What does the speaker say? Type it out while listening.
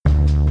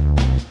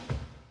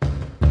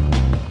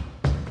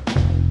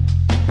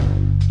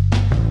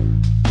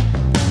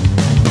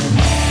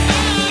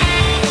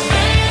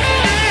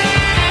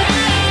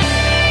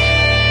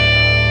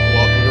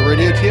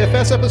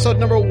episode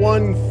number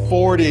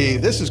 140.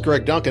 This is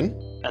Greg Duncan.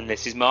 And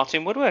this is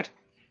Martin Woodward.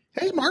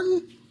 Hey,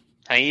 Martin.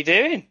 How you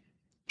doing?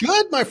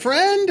 Good, my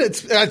friend.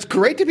 It's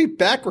great to be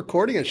back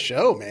recording a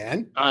show,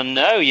 man. I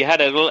know you had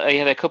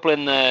a couple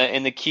in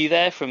the queue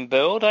there from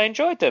Build. I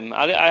enjoyed them.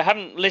 I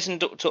haven't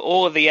listened to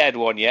all of the Ed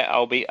one yet.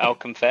 I'll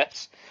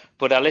confess,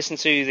 but I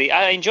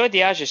enjoyed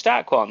the Azure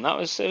Stack one.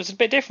 It was a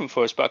bit different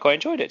for us, but I quite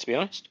enjoyed it, to be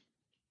honest.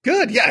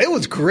 Good, yeah, it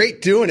was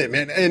great doing it,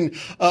 man. And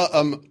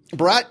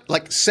Brett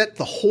set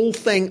the whole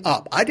thing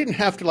up. I didn't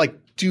have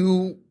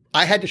to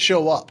I had to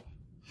show up.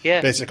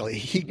 Yeah, basically,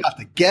 he got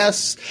the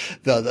guests,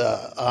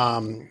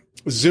 the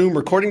Zoom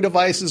recording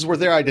devices were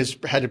there. I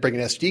just had to bring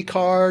an SD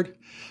card.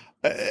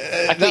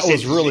 That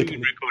was really cool.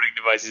 Recording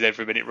devices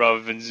every minute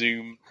rather than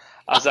Zoom.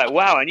 I was like,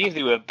 wow, I knew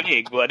they were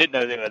big, but I didn't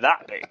know they were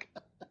that big.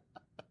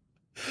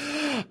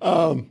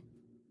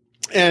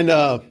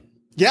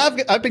 Yeah,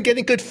 I've been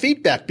getting good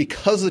feedback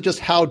because of just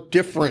how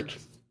different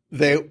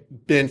they've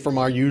been from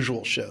our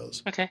usual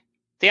shows. Okay.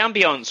 The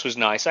ambience was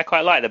nice. I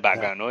quite like the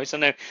background noise. I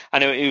know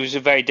it was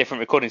a very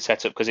different recording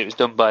setup because it was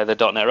done by the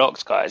 .NET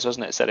Rocks guys,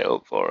 wasn't it? Set it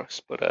up for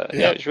us. But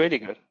it was really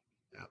good.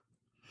 Yeah.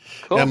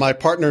 Cool. And my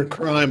partner in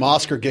crime,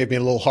 Oscar, gave me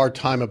a little hard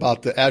time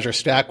about the Azure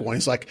Stack one.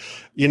 He's like,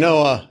 you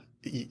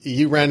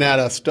ran out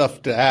of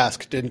stuff to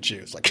ask, didn't you?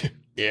 It's like,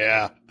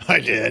 yeah, I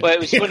did. Well, it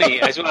was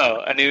funny as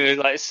well. And he was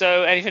like,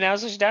 so anything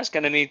else I should ask?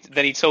 And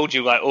then he told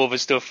you all the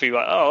stuff. You're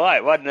like, oh,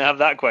 right, why didn't I have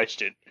that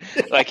question?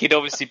 He'd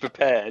obviously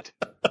prepared.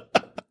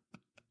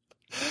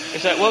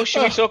 It's like, well,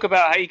 should we talk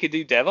about how you could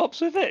do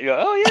DevOps with it? You're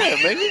like, oh, yeah,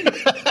 maybe.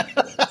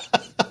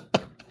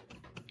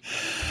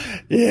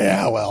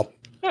 Yeah, well.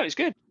 No, it's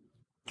good.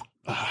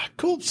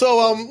 Cool.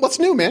 So, what's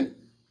new, man?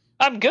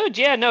 I'm good.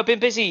 Yeah, no, I've been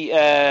busy,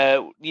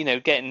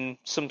 getting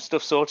some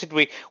stuff sorted.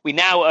 We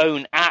now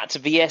own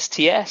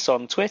 @VSTS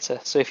on Twitter.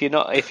 So if you're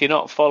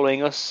not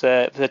following us,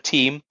 the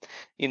team,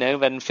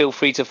 then feel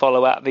free to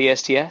follow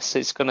 @VSTS.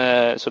 It's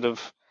gonna sort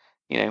of,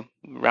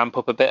 ramp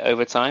up a bit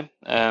over time.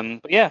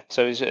 But yeah,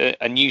 so it's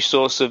a new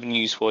source of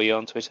news for you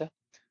on Twitter.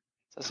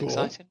 That's cool.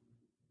 Exciting.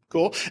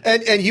 Cool.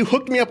 And you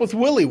hooked me up with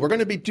Willie. We're going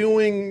to be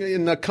doing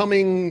in the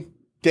coming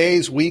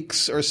days,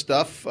 weeks or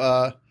stuff.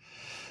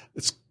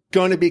 It's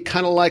going to be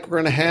kind of like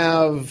we're going to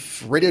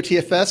have Radio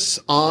TFS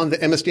on the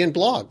MSDN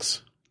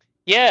blogs.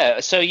 Yeah,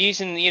 so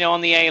using,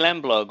 on the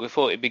ALM blog, we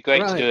thought it'd be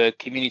great to do a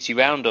community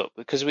roundup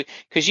because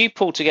you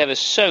pull together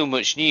so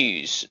much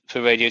news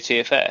for Radio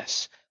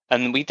TFS.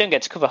 And we don't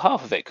get to cover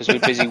half of it because we're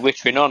busy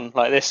whittering on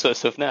like this sort of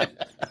stuff now.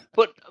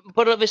 But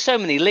there's so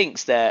many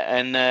links there,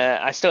 and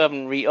I still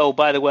haven't Oh,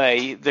 by the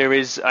way, there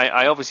is.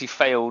 I obviously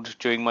failed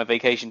during my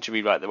vacation to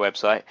rewrite the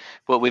website,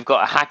 but we've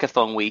got a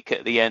hackathon week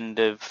at the end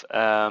of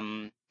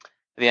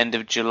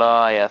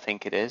July, I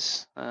think it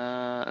is.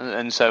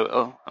 And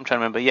so, I'm trying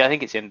to remember. Yeah, I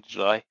think it's the end of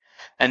July.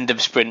 End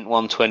of Sprint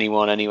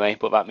 121 anyway,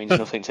 but that means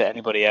nothing to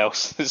anybody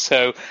else.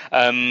 So.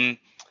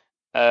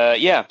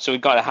 So we've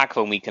got a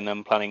hackathon week, and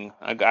I'm planning.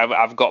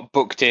 I've got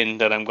booked in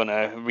that I'm going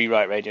to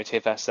rewrite Radio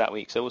TFS that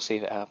week, so we'll see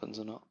if it happens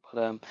or not.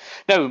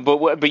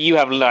 But but you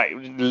have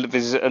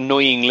there's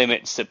annoying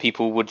limits that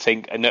people would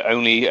think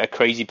only a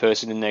crazy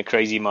person in their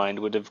crazy mind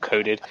would have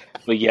coded,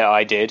 but yeah,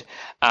 I did,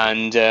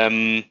 and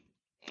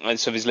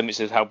so there's limits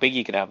of how big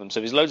you can have them.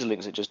 So there's loads of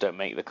links that just don't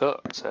make the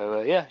cut.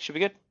 So should be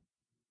good.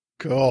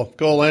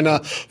 Cool.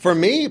 And for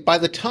me, by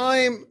the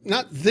time,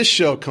 not this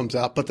show comes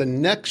out, but the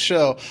next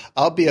show,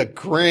 I'll be a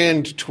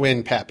grand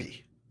twin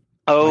pappy.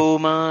 Oh,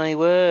 my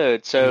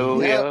word. So,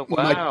 wow.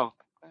 My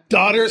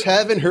daughter's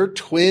having her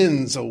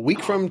twins a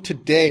week from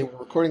today. We're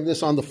recording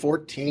this on the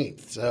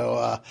 14th.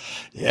 So,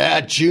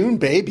 June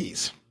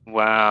babies.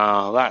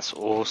 Wow, that's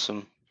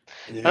awesome.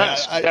 Yeah,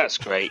 that's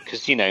great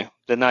because, they're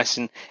nice,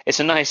 and it's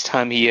a nice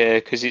time of year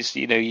because it's,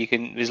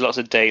 there's lots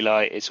of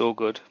daylight. It's all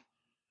good.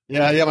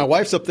 Yeah, my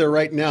wife's up there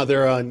right now.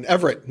 They're in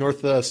Everett,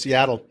 north of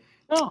Seattle.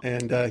 Oh.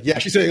 And,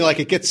 she's saying,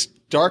 it gets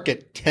dark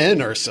at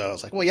 10 or so. I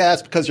was like, well, yeah,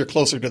 that's because you're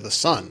closer to the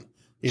sun.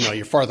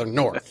 You're farther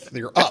north.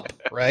 You're up,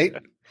 right?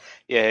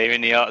 Yeah, you're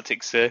in the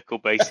Arctic Circle,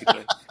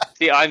 basically.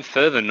 See, I'm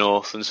further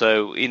north, and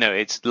so,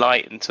 it's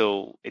light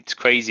until it's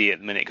crazy at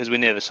the minute because we're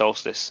near the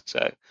solstice.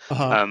 So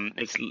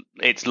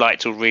it's light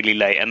till really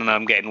late, and then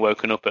I'm getting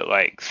woken up at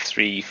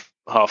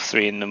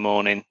 3:30 in the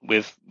morning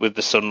with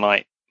the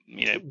sunlight,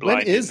 blinding.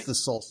 When is the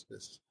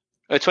solstice?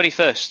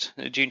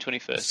 21st, June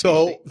 21st.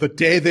 So the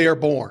day they are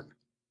born.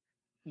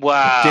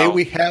 Wow.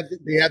 The day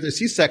they have their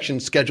C-section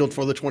scheduled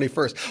for the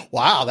 21st.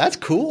 Wow, that's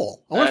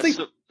cool.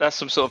 That's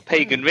some sort of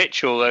pagan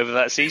ritual over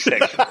that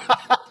C-section.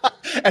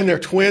 And they're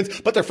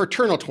twins, but they're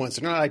fraternal twins.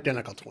 They're not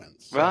identical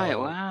twins. So. Right,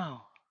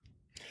 wow.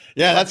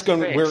 Yeah, that's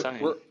going.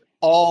 We're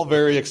all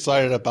very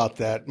excited about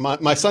that.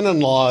 My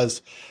son-in-law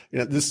is,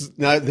 now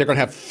they're going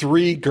to have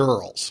 3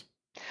 girls.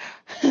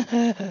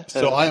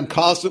 So I am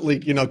constantly,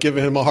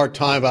 giving him a hard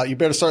time about you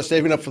better start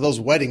saving up for those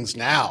weddings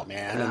now,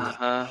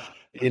 man.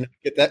 And,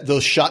 get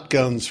those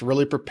shotguns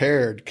really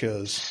prepared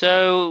because.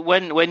 So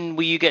when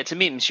will you get to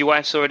meet them? Your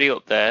wife's already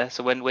up there.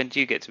 So when do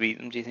you get to meet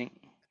them? Do you think?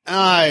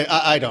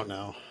 I don't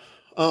know.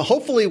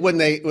 Hopefully, when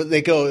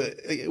they go,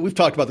 we've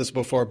talked about this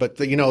before, but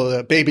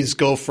the babies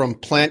go from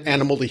plant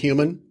animal to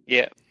human.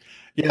 Yeah,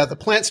 the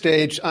plant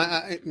stage.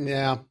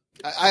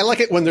 I like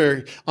it when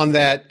they're on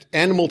that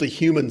animal to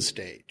human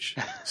stage.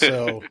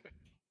 So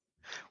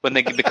when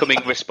they're becoming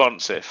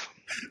responsive.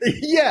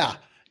 Yeah.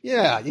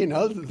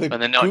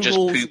 And they're not just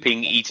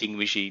pooping eating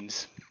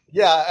machines.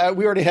 Yeah,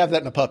 we already have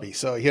that in a puppy,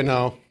 so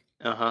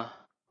Uh-huh.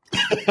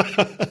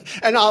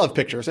 And I'll have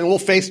pictures, and we'll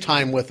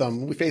FaceTime with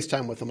them. We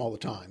FaceTime with them all the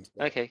time.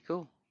 Okay,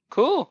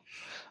 cool.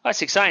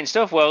 That's exciting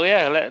stuff. Well,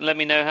 yeah, let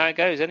me know how it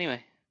goes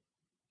anyway.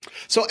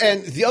 So,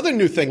 and the other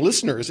new thing,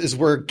 listeners, is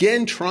we're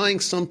again trying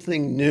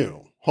something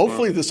new.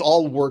 Hopefully this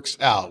all works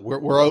out.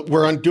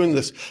 We're doing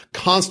this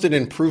constant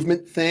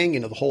improvement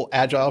thing, the whole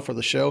agile for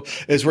the show,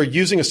 is we're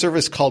using a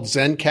service called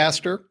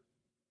Zencastr.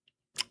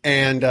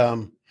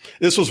 And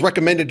this was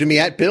recommended to me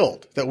at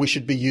Build that we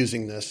should be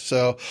using this.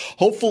 So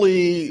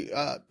hopefully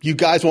you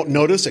guys won't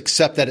notice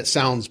except that it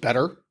sounds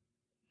better.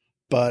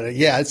 But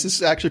this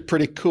is actually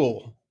pretty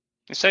cool.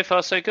 So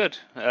far, so good.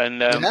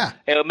 And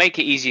it'll make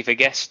it easy for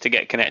guests to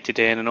get connected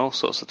in and all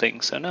sorts of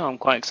things. So no, I'm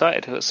quite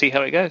excited. Let's see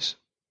how it goes.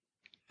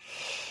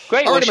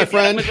 Great. All right, my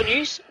friend. With the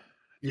news?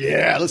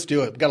 Yeah, let's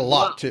do it. We've got a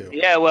lot, too.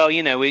 Yeah, well,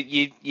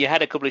 you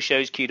had a couple of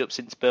shows queued up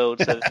since Build,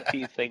 so there's a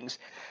few things.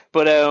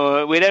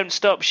 But we don't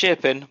stop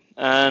shipping,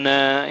 and,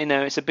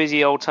 it's a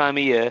busy old time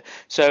of year.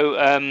 So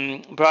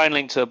Brian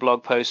linked to a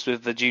blog post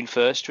with the June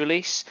 1st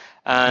release,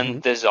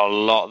 and there's a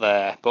lot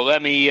there. But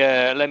let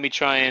me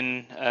try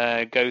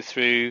and go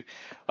through.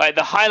 Like,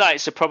 the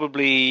highlights are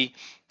probably...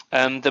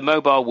 the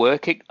mobile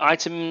work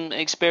item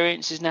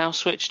experience is now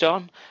switched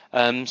on.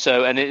 And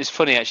it's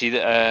funny actually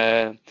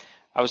that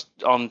I was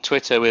on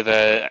Twitter with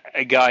a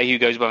guy who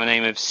goes by the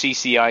name of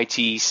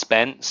CCIT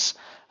Spence,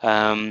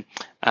 and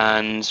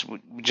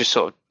we just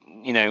sort of,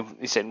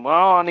 he said,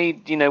 well, I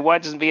need, why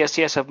doesn't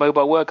VSTS have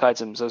mobile work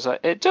items? I was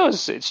like, it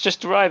does. It's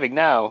just arriving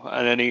now.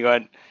 And then he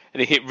went,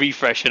 and he hit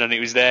refresh, and then it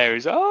was there. He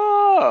was,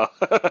 oh!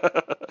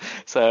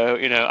 So,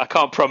 I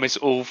can't promise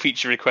all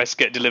feature requests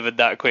get delivered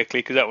that quickly,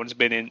 because that one's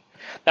been in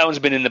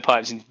the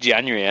pipe since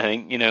January, I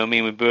think. We've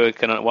been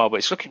working on it a while, but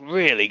it's looking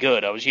really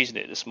good. I was using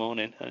it this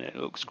morning, and it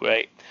looks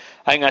great.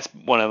 I think that's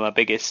one of my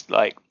biggest,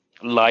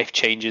 life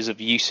changes of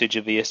usage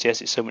of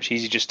VSTS. It's so much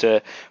easier just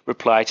to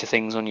reply to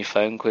things on your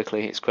phone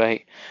quickly. It's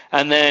great.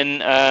 And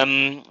then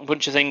a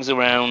bunch of things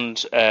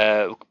around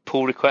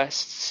pull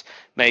requests,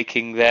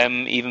 making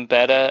them even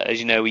better. As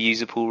you know, we use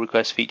the pull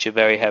request feature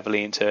very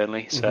heavily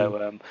internally,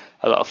 so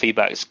a lot of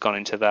feedback has gone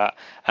into that.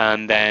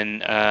 And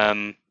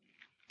then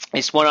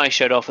it's one I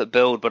showed off at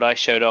Build, but I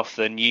showed off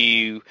the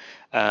new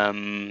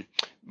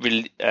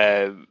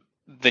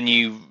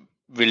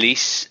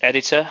release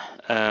editor.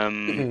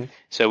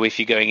 So if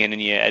you're going in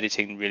and you're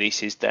editing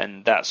releases,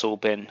 then that's all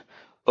been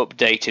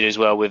updated as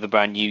well with a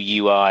brand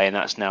new UI, and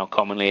that's now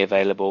commonly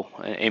available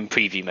in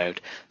preview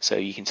mode. So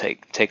you can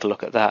take a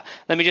look at that.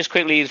 Let me just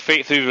quickly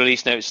through the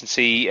release notes and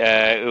see.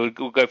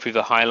 We'll go through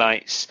the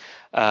highlights.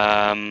 Go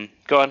on,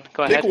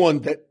 go ahead.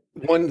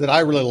 One that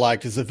I really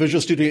liked is the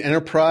Visual Studio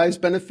Enterprise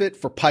benefit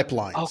for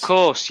pipelines. Of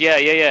course,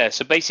 yeah.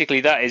 So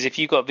basically, that is if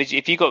you've got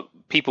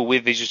people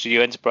with Visual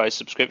Studio Enterprise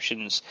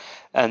subscriptions,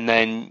 and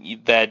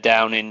then they're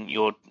down in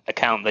your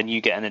account, then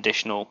you get an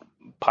additional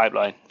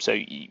pipeline. So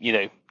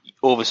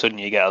all of a sudden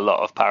you get a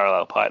lot of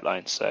parallel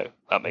pipelines. So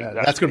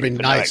that's going to be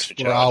nice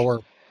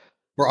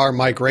for our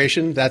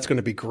migration. That's going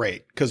to be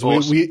great because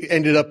we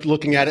ended up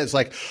looking at it. It's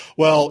like,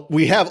 well,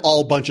 we have all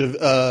a bunch of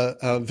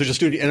Visual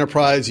Studio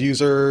Enterprise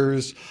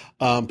users,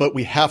 but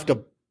we have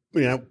to,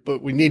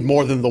 but we need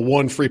more than the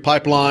one free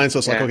pipeline. So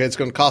it's like, okay, it's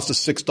going to cost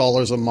us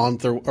 $6 a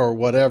month or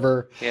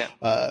whatever.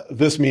 Yeah.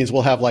 This means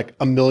we'll have like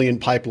 1 million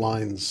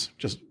pipelines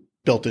just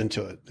built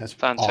into it. That's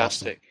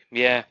fantastic. Awesome.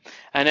 Yeah.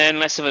 And then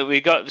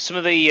we've got some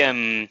of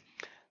the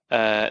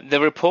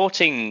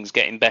reporting's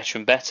getting better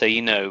and better,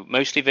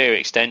 mostly via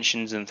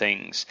extensions and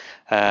things.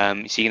 So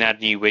you can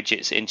add new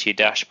widgets into your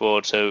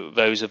dashboard. So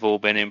those have all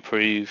been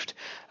improved.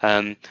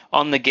 On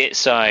the Git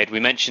side, we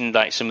mentioned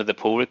some of the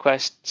pull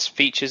requests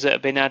features that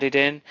have been added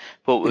in,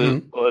 but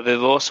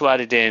we've also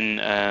added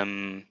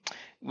in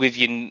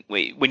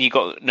when you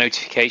got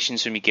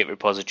notifications from your Git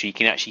repository, you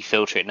can actually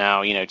filter it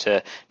now,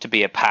 to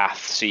be a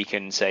path. So you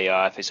can say,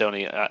 if it's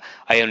only, I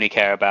only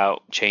care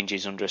about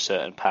changes under a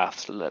certain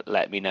path.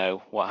 Let me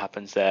know what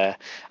happens there,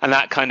 and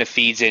that kind of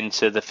feeds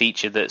into the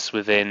feature that's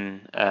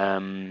within.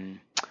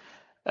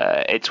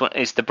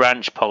 It's the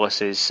branch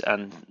policies,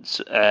 and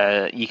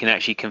you can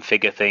actually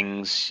configure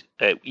things.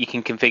 You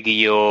can configure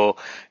your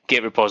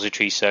Git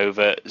repository so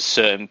that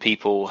certain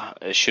people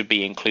should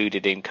be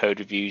included in code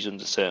reviews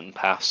under certain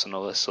paths and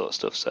all this sort of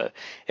stuff. So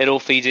it all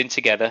feeds in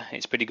together.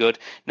 It's pretty good.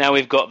 Now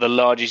we've got the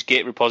largest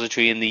Git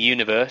repository in the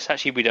universe.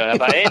 Actually, we don't have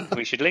that in.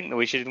 We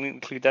should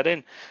include that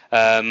in.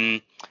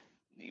 Brian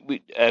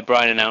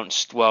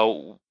announced,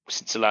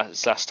 since the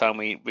last time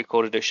we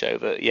recorded a show,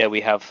 that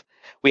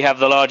we have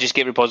the largest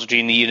Git repository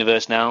in the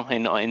universe now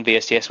in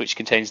VSTS, which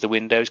contains the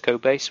Windows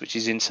code base, which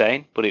is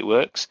insane, but it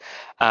works.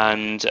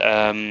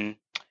 And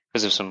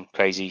because of some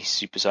crazy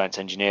super science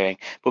engineering.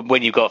 But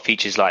when you've got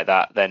features like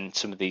that, then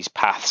some of these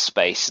path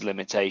space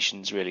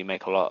limitations really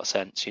make a lot of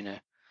sense,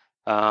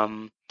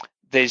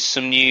 There's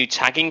some new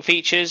tagging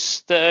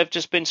features that have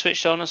just been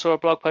switched on. I saw a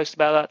blog post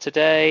about that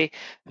today.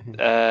 Mm-hmm.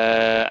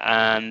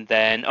 And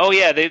then,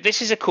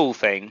 this is a cool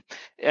thing.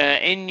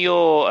 In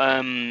your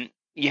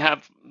you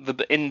have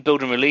in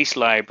build and release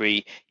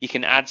library, you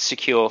can add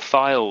secure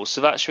files.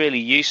 So that's really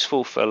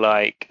useful for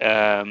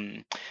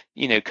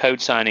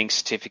code signing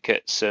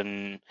certificates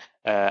and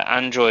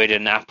Android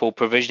and Apple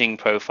provisioning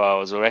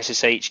profiles or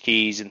SSH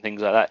keys and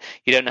things like that.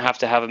 You don't have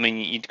to have them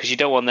because you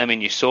don't want them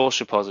in your source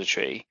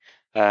repository.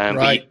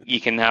 Right. But you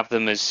can have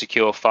them as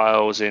secure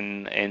files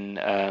in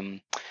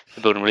the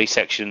build and release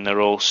section. They're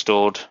all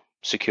stored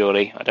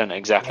securely. I don't know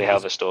exactly how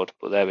they're stored,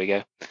 but there we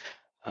go.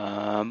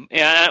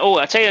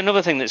 I'll tell you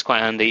another thing that's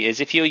quite handy is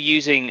if you're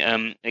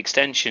using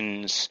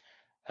extensions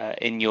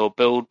in your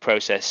build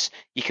process,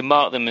 you can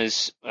mark them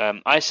as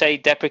I say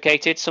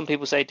deprecated. Some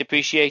people say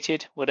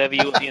depreciated. Whatever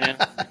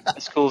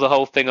let's call the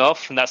whole thing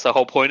off, and that's the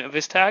whole point of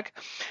this tag.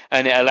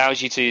 And it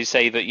allows you to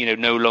say that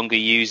no longer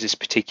use this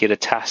particular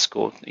task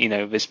or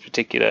this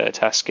particular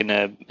task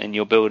in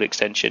your build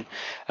extension.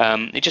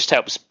 It just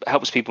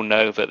helps people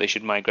know that they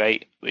should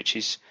migrate, which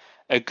is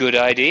a good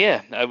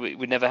idea.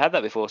 We've never had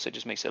that before, so it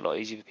just makes it a lot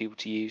easier for people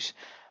to use.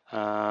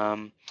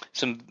 I'm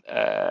trying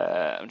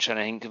to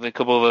think of a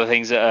couple of other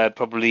things that are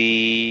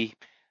probably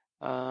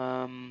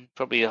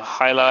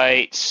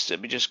highlights.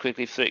 Let me just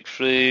quickly flick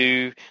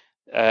through.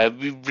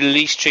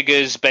 Release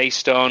triggers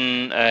based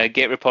on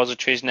Git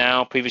repositories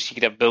now. Previously, you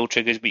could have build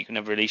triggers, but you can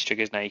have release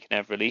triggers. Now you can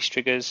have release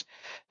triggers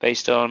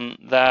based on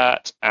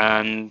that,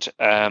 and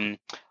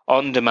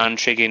on-demand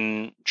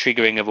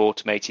triggering of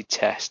automated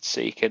tests.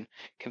 So you can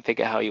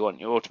configure how you want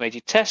your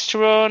automated tests to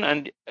run,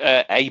 and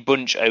a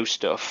bunch of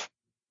stuff.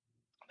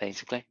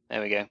 Basically,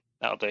 there we go.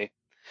 That'll do.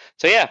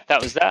 So yeah,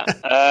 that was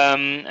that.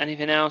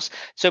 Anything else?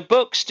 So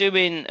Book's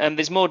doing.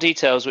 There's more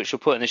details which we'll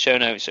put in the show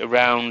notes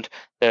around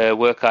the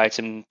work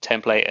item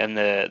template and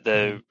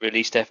the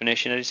release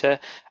definition editor.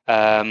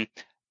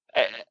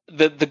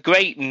 The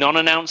great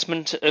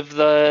non-announcement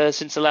of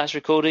since the last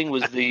recording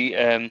was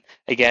the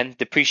again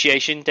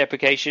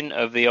deprecation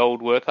of the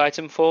old work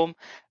item form,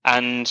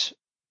 and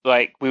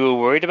we were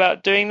worried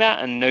about doing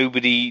that, and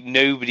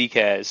nobody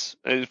cares.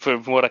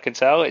 From what I can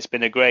tell, it's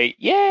been a great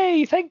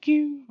yay, thank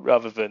you,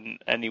 rather than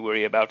any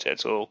worry about it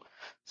at all.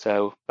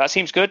 So that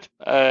seems good.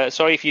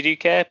 Sorry if you do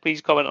care,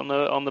 please comment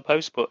on the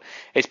post. But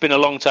it's been a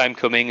long time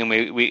coming, and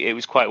it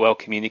was quite well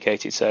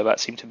communicated. So that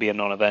seemed to be a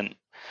non-event,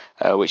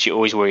 which you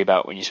always worry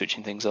about when you're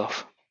switching things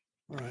off.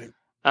 Right.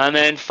 And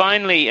then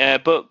finally,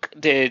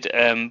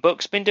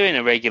 Book's been doing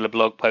a regular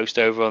blog post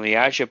over on the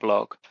Azure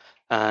blog,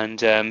 and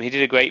he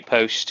did a great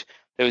post.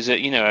 There was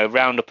a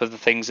roundup of the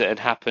things that had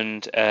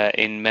happened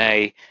in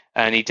May,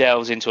 and he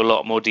delves into a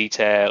lot more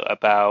detail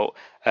about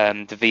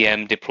the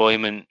VM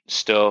deployment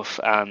stuff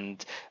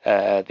and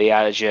the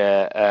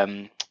Azure,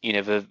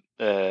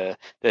 the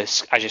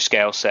Azure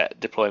scale set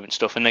deployment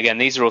stuff. And again,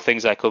 these are all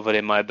things I covered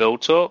in my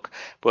build talk,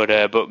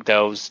 but Book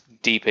delves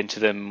deep into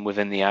them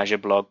within the Azure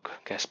blog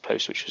guest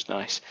post, which was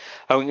nice.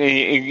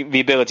 The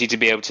ability to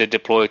be able to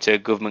deploy to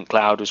government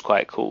cloud was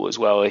quite cool as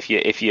well. If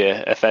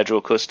you're a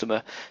federal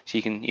customer, so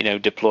you can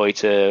deploy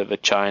to the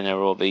China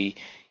or the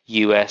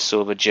US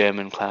or the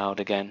German cloud.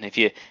 Again, if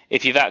you're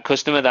that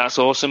customer, that's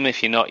awesome.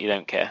 If you're not, you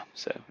don't care.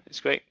 So it's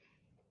great.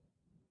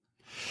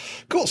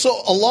 Cool. So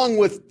along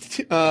with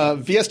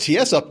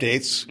VSTS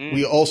updates,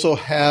 we also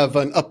have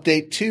an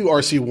update to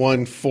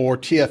RC1 for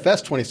TFS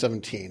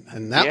 2017,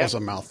 and that was a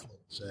mouthful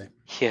to say.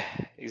 Yeah,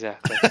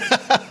 exactly.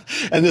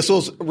 And this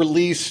was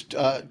released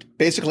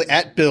basically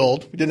at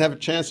build. We didn't have a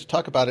chance to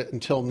talk about it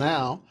until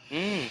now.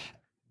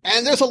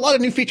 And there's a lot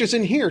of new features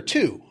in here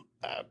too.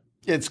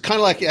 It's kind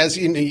of like, as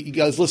you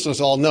guys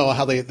listeners all know,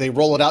 how they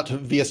roll it out to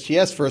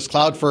VSTS first,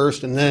 cloud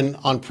first, and then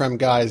on-prem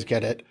guys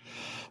get it.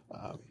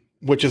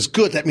 Which is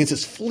good. That means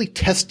it's fully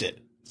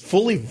tested,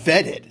 fully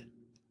vetted.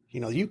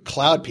 You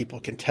cloud people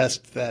can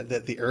test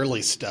the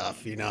early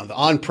stuff. The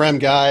on-prem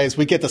guys,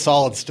 we get the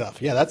solid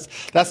stuff. Yeah,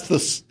 that's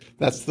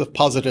the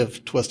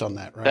positive twist on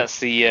that, right? That's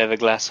the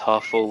glass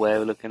half full way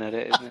of looking at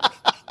it, isn't it?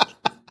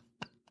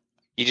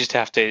 You just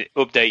have to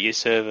update your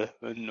server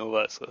and all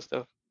that sort of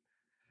stuff.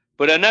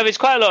 But no, there's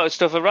quite a lot of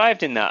stuff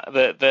arrived in that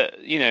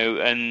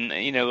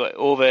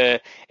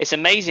it's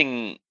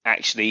amazing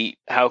actually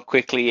how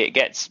quickly it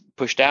gets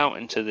pushed out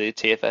into the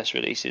TFS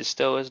releases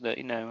still, isn't it?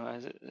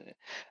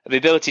 The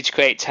ability to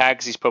create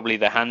tags is probably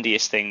the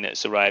handiest thing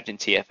that's arrived in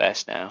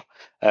TFS now.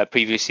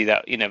 Previously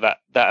that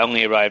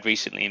only arrived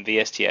recently in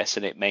VSTS,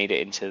 and it made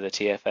it into the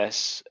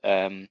TFS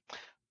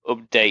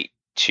update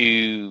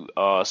to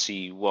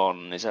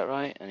RC1. Is that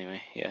right?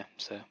 Anyway, yeah.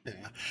 So. Yeah.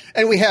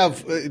 And we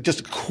have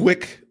just a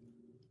quick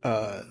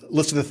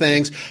list of the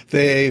things.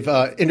 They've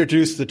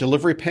introduced the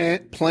delivery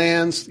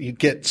plans. You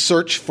get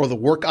search for the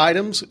work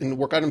items in the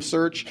work item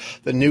search,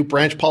 the new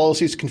branch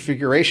policies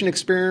configuration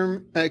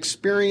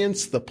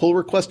experience, the pull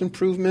request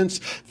improvements,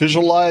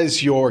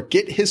 visualize your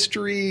Git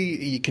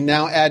history. You can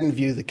now add and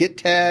view the Git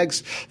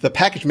tags. The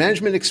package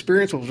management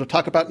experience, which we'll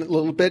talk about in a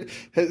little bit,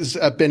 has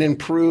been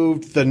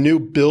improved. The new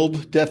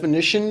build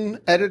definition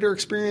editor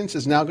experience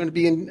is now going to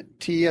be in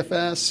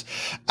TFS.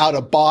 Out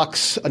of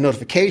box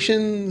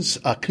notifications,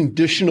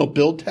 conditional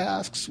build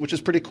tasks, which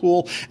is pretty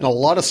cool, and a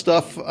lot of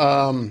stuff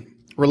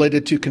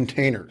related to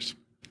containers.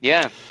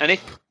 Yeah, and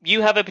if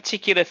you have a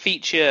particular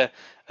feature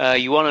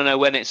you want to know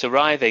when it's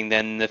arriving,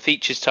 then the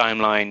features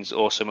timeline's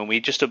awesome, and we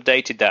just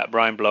updated that.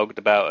 Brian blogged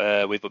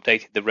about we've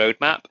updated the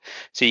roadmap,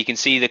 so you can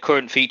see the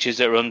current features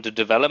that are under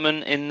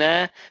development in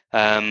there,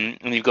 and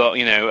you've got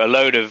a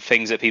load of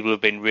things that people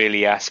have been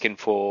really asking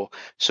for,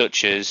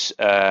 such as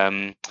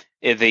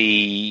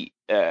the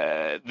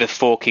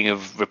forking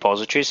of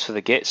repositories for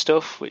the Git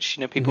stuff, which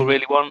people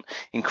really want.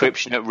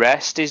 Encryption at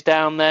rest is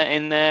down there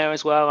in there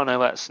as well. I know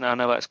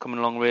that's coming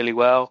along really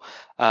well.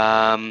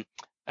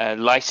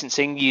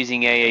 Licensing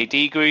using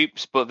AAD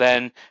groups, but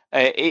then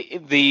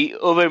the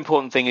other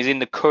important thing is in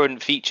the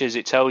current features,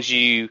 it tells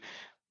you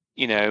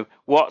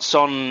what's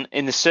on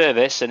in the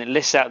service, and it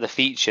lists out the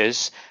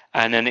features,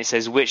 and then it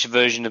says which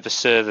version of the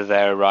server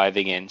they're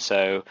arriving in.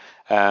 So,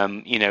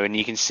 and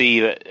you can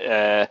see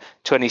that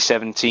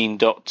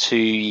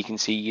 2017.2, you can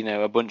see,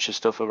 a bunch of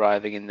stuff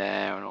arriving in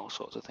there and all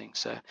sorts of things.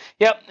 So,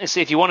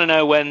 if you want to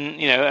know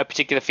when, a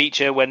particular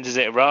feature, when does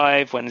it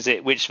arrive,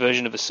 which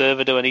version of the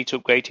server do I need to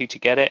upgrade to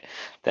get it,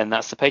 then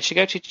that's the page to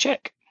go to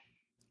check.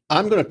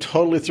 I'm going to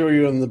totally throw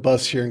you on the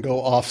bus here and go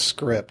off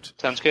script.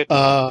 Sounds good.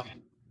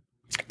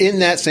 In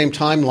that same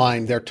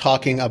timeline, they're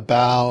talking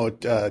about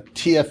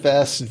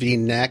TFS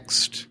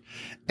vNext,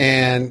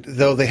 and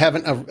though they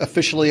haven't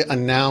officially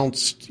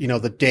announced,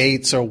 the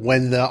dates or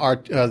when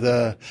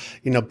the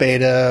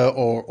beta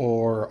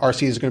or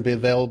RC is going to be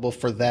available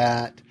for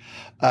that,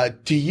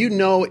 do you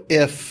know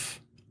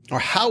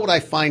how would I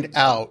find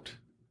out?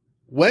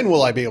 When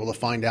will I be able to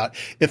find out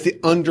if the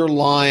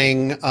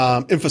underlying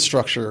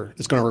infrastructure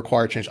is going to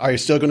require change? Are you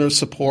still going to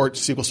support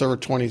SQL Server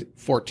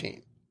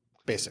 2014,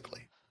 basically?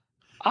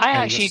 I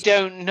actually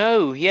don't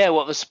know,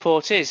 what the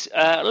support is.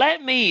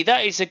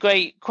 That is a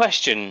great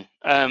question.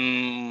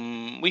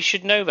 We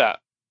should know that.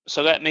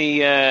 So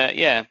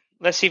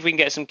let's see if we can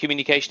get some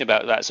communication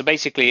about that. So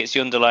basically, it's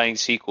the underlying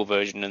SQL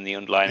version and the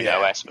underlying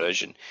OS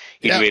version.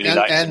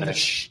 And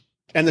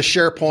the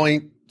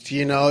SharePoint,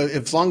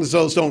 as long as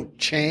those don't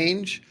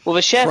change. Well,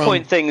 the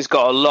SharePoint thing's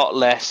got a lot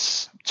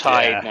less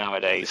tied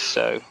nowadays.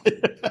 So,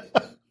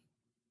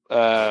 but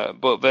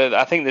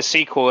I think the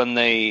SQL and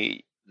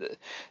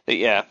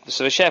so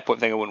the SharePoint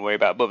thing I wouldn't worry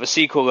about, but the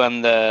SQL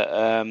and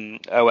the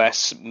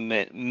OS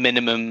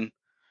minimum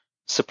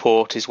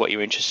support is what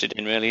you're interested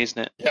in, really, isn't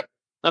it? Yep.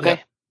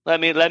 Okay.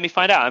 Yep. Let me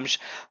find out.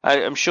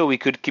 I'm sure we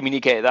could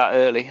communicate that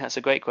early. That's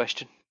a great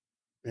question.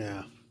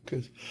 Yeah,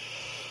 because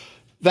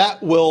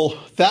that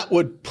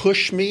would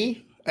push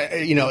me.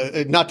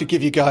 Not to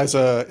give you guys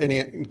give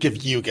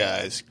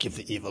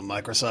the evil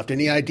Microsoft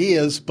any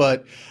ideas,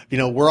 but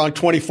we're on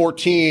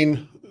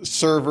 2014.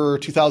 Server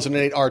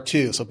 2008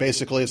 R2. So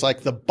basically it's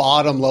like the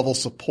bottom level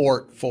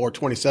support for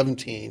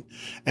 2017.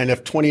 And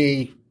if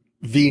 20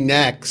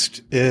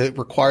 vNext, it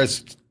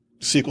requires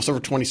SQL Server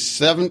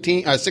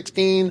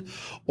 16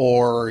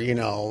 or,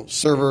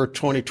 Server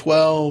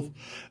 2012,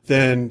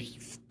 then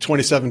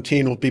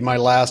 2017 will be my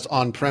last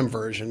on-prem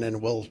version,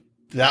 and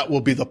that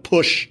will be the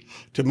push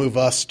to move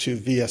us to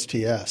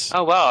VSTS.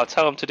 Oh, wow. I'll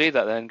tell them to do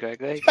that then, Greg.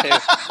 There you go.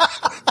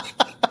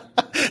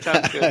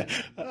 Sounds good.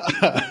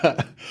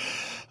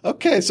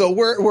 Okay, so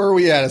where are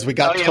we at? As we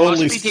got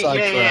totally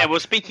sidetracked. We're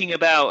speaking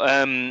about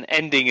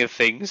ending of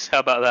things. How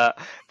about that?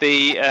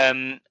 The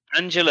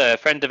Angela, a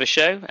friend of the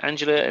show,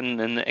 Angela, and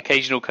an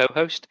occasional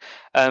co-host,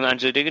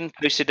 Angela Dugan,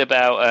 posted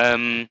about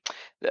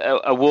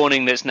a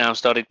warning that's now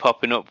started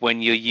popping up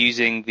when you're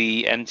using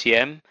the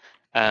MTM.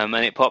 And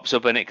it pops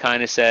up and it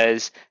kind of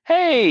says,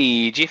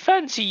 hey, do you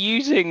fancy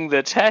using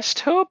the Test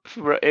Hub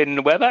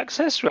in Web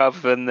Access rather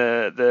than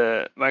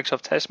the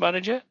Microsoft Test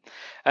Manager?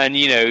 And,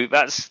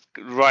 that's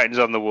writings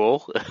on the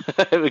wall.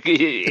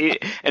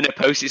 In a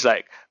post, it's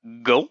like,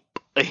 gulp.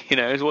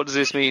 What does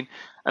this mean?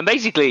 And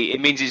basically,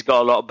 it means it's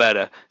got a lot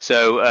better.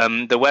 So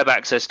the web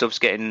access stuff's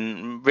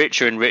getting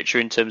richer and richer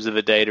in terms of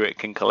the data it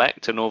can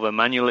collect, and all the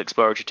manual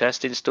exploratory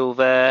testing's still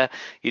there.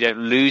 You don't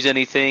lose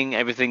anything.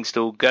 Everything's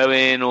still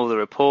going. All the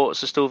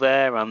reports are still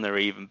there, and there are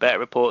even better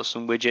reports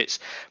and widgets.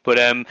 But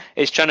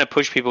it's trying to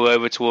push people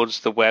over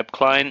towards the web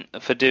client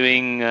for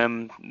doing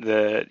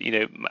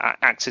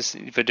access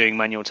for doing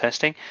manual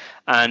testing,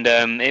 and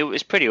it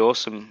was pretty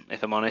awesome,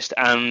 if I'm honest.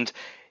 And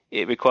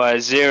It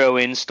requires zero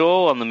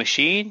install on the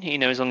machine.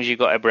 As long as you've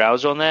got a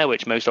browser on there,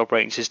 which most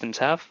operating systems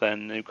have,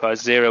 then it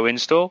requires zero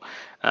install,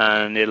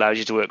 and it allows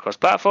you to work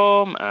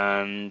cross-platform.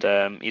 And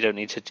you don't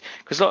need to,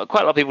 because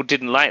quite a lot of people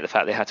didn't like the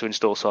fact they had to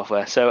install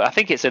software. So I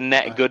think it's a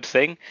net good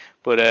thing.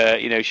 But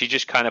she's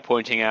just kind of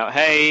pointing out,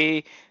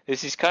 hey,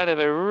 this is kind of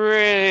a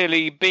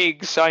really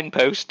big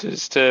signpost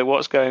as to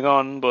what's going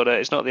on, but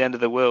it's not the end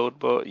of the world.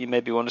 But you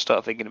maybe want to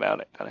start thinking about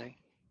it, kind of thing.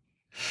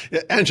 Yeah,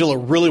 Angela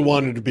really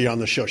wanted to be on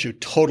the show. She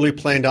totally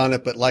planned on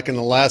it, but like in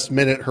the last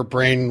minute, her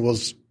brain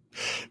was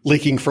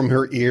leaking from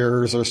her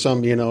ears or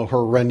some,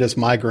 horrendous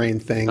migraine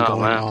thing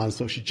going on.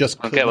 So she just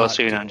couldn't. Okay, well,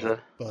 soon,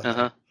 Angela.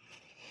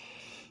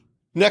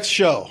 Next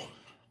show.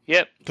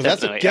 Yep, because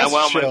that's a guest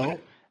show.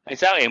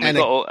 Exactly, and we've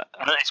got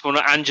it's one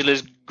of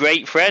Angela's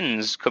great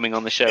friends coming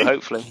on the show,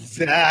 hopefully.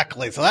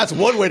 Exactly. So that's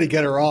one way to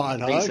get her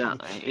on, huh?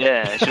 Exactly.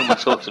 Yeah, she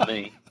wants to talk to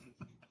me.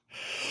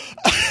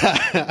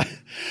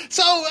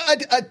 So,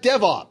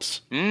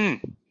 DevOps.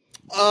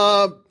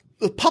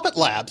 Puppet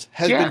Labs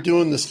has been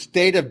doing the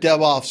State of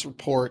DevOps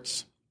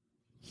reports,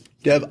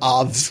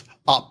 DevOps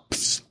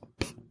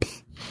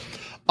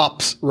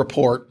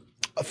report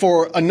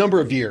for a number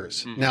of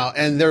years now.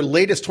 And their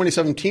latest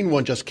 2017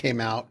 one just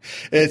came out.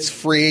 It's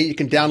free. You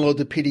can download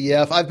the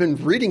PDF. I've been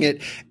reading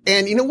it.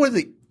 And one of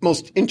the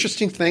most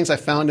interesting things I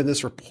found in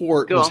this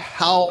report was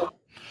how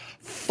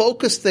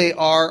focused they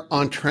are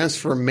on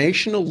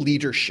transformational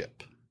leadership.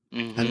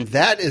 And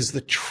that is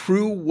the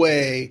true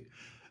way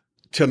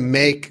to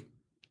make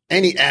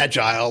any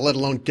agile, let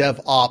alone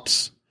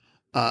DevOps,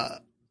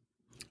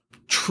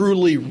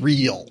 truly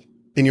real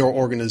in your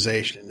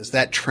organization, is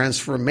that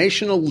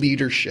transformational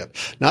leadership,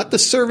 not the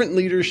servant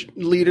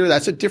leader.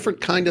 That's a different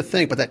kind of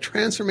thing, but that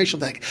transformational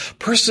thing,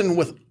 person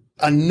with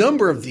a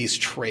number of these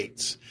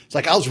traits. It's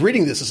like, I was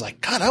reading this. It's like,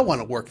 God, I want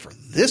to work for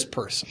this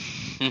person.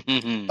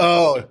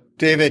 Oh,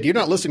 David, you're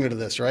not listening to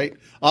this, right?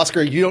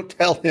 Oscar, you don't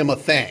tell him a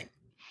thing.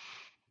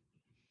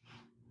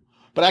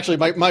 But actually,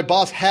 my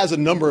boss has a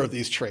number of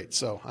these traits,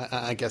 so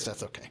I guess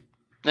that's okay.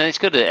 No, it's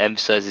good that it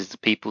emphasizes the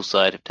people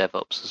side of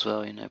DevOps as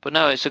well, But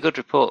no, it's a good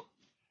report.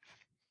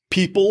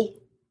 People,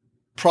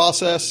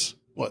 process,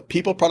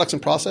 people, products,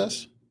 and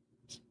process?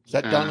 Is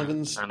that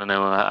Donovan's? I don't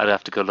know. I'd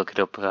have to go look it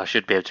up. I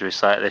should be able to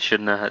recite this,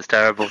 shouldn't I? That's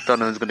terrible.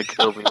 Donovan's going to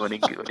kill me when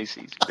he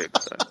sees it.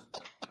 So.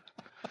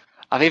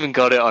 I've even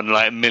got it on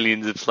like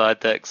millions of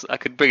slide decks. I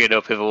could bring it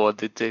up if I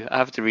wanted to. I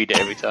have to read it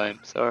every time.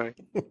 Sorry.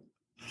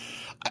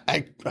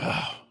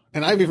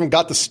 And I've even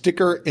got the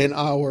sticker in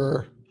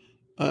our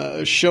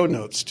show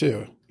notes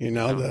too.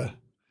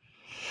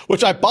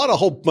 Which I bought a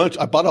whole bunch.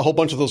 I bought a whole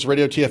bunch of those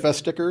Radio TFS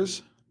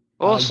stickers.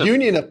 Awesome.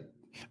 Union of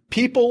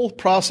people,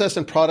 process,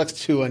 and products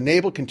to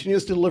enable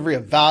continuous delivery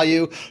of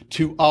value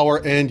to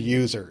our end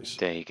users.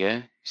 There you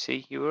go.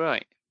 See, you were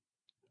right.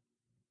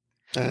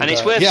 And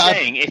it's worth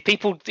saying, if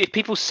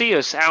people see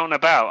us out and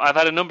about, I've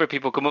had a number of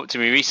people come up to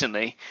me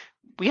recently.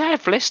 We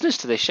have listeners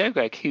to this show,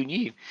 Greg. Who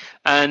knew?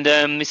 And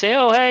they say,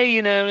 "Oh, hey,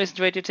 listen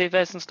to Radio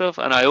TFS and stuff."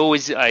 And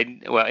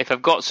if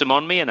I've got some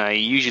on me, and I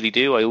usually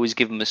do, I always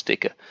give them a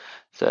sticker.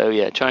 So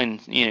yeah, try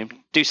and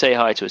do say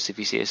hi to us if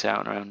you see us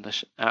out and around.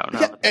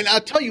 Yeah, and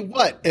I'll tell you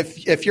what,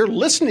 if you're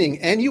listening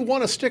and you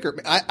want a sticker,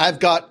 I've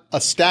got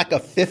a stack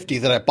of 50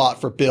 that I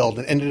bought for build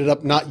and ended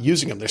up not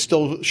using them. They're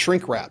still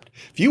shrink wrapped.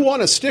 If you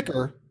want a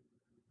sticker,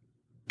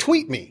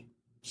 tweet me.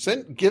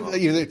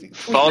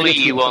 Follow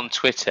you on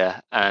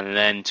Twitter and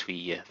then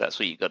tweet you. That's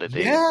what you got to do.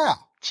 Yeah.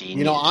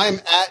 Genius. I'm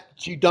at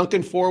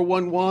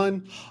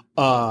GDuncan411.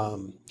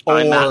 I'm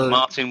at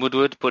Martin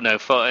Woodward, but no,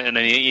 and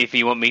then if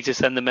you want me to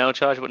send the mail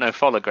charge, but no,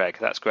 follow Greg.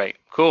 That's great.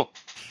 Cool.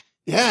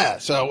 Yeah.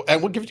 So,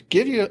 and we'll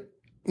give you,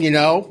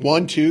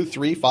 1, 2,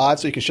 3, 5,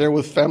 so you can share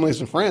with families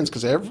and friends,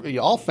 because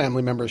all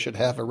family members should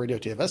have a Radio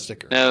TFS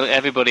sticker. No,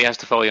 everybody has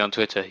to follow you on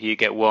Twitter. You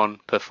get one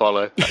per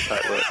follow. That's how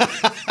it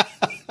works.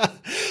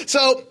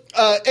 So,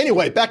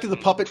 anyway, back to the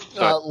Puppet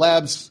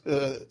Labs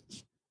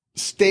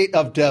State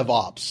of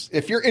DevOps.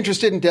 If you're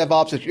interested in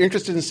DevOps, if you're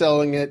interested in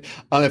selling it,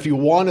 if you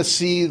want to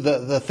see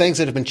the things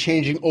that have been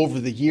changing over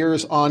the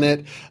years on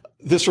it,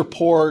 this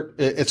report,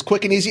 it's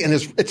quick and easy, and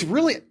it's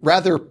really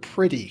rather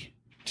pretty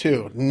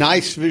too.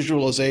 Nice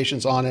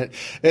visualizations on it.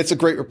 It's a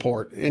great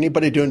report.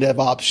 Anybody doing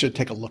DevOps should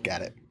take a look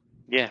at it.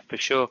 Yeah, for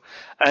sure.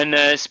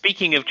 And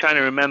speaking of trying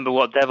to remember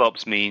what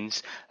DevOps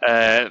means,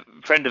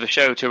 friend of the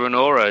show, Tarun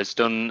Ora, has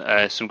done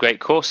some great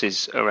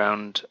courses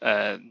around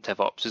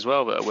DevOps as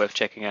well that are worth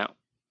checking out.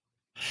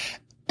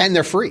 And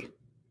they're free.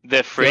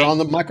 They're free. They're on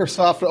the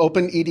Microsoft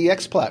Open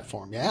EDX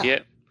platform. Yeah. Yeah.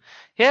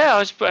 Yeah, I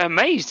was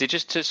amazed. It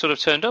just sort of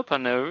turned up,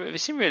 and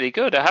it seemed really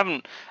good. I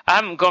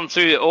haven't gone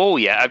through it all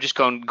yet. I've just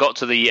got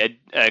to the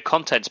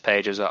contents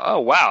page. I was like,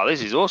 oh wow,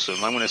 this is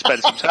awesome. I'm going to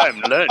spend some time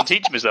to learn and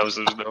teach myself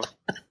some stuff.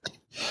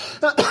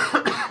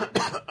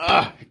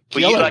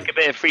 Well, you like a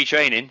bit of free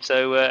training,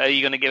 so are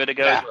you going to give it a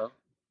go as well?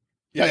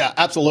 Yeah,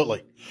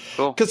 absolutely.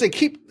 Cool. Because they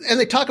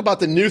talk about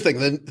the new thing.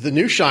 The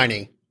new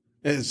shiny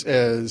is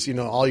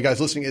all you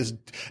guys listening is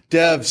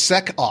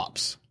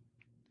DevSecOps.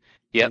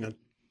 Yep.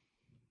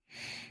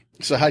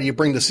 So how do you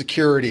bring the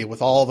security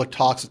with all the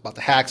talks about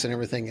the hacks and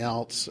everything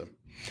else?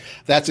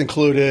 That's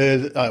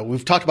included.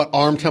 We've talked about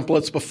ARM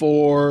templates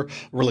before,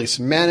 release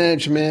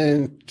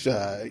management,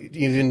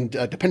 even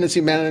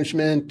dependency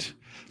management,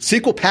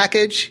 SQL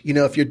package.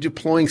 If you're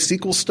deploying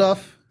SQL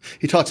stuff,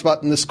 he talks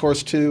about in this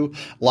course too.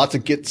 Lots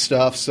of Git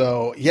stuff.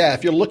 So yeah,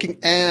 if you're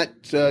looking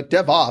at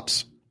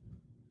DevOps,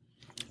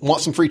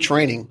 want some free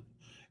training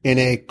in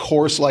a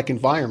course-like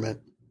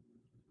environment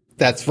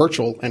that's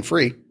virtual and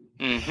free,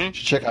 you should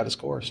check out his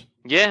course.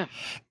 Yeah.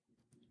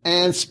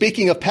 And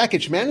speaking of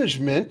package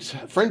management,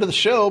 a friend of the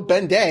show,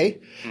 Ben Day,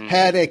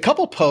 had a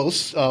couple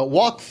posts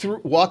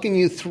walking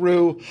you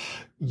through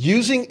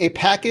using a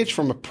package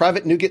from a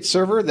private NuGet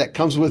server that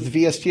comes with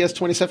VSTS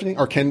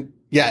 2017,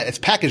 it's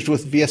packaged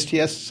with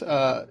VSTS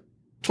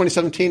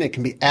 2017. It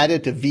can be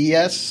added to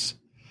VS.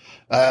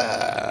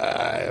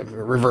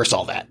 Reverse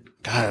all that.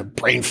 God,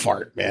 brain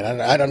fart,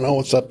 man. I don't know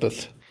what's up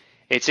with.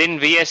 It's in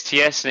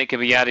VSTS and it can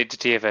be added to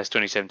TFS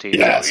 2017. Yes. Is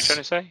that what you're trying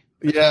to say?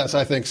 Yes,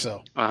 I think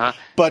so. Uh-huh.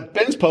 But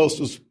Ben's post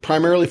was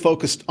primarily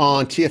focused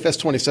on TFS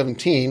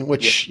 2017,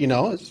 which,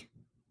 is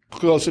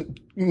close,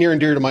 near and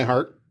dear to my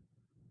heart.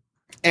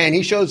 And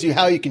he shows you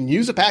how you can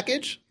use a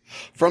package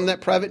from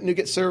that private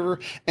NuGet server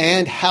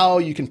and how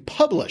you can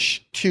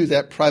publish to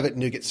that private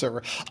NuGet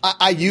server.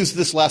 I used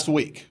this last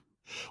week.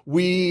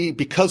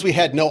 Because we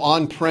had no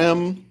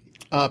on-prem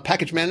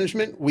package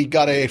management, we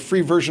got a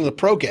free version of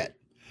the ProGet.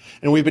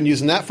 And we've been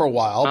using that for a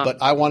while,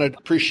 but I wanted to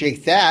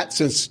appreciate that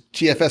since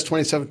TFS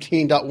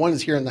 2017.1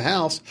 is here in the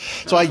house.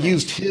 So I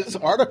used his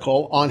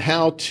article on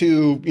how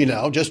to,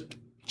 just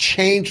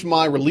change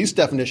my release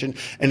definition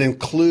and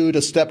include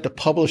a step to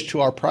publish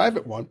to our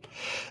private one.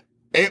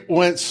 It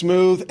went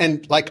smooth.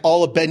 And like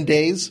all of Ben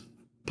Day's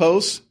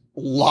posts,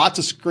 lots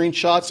of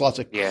screenshots, lots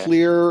of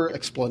clear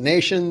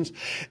explanations.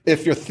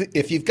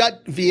 If you've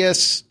got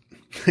VS,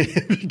 you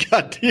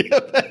got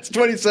TFS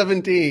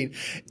 2017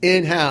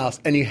 in-house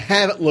and you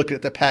haven't looked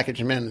at the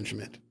package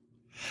management,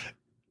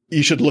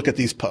 you should look at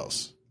these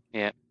posts.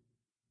 Yeah.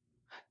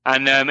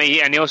 And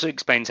he also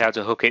explains how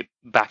to hook it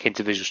back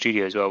into Visual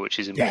Studio as well, which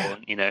is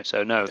important,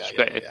 So it's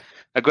great.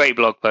 A great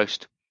blog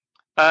post.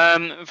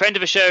 Friend of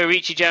the show,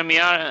 Richie Jan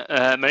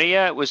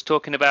Maria, was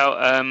talking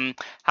about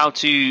how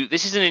to.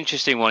 This is an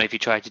interesting one if you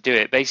try to do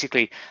it.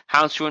 Basically,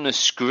 how to run a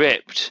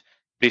script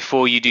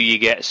before you do your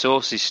get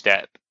sources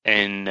step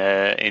in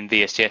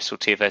VSTS or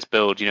TFS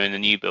build, in the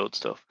new build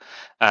stuff.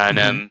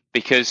 And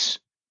because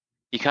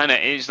you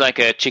it's like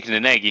a chicken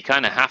and egg. You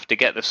kind of have to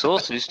get the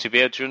sources to be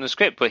able to run the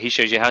script, but he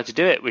shows you how to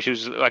do it, which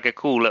was like a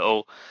cool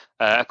little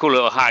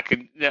hack.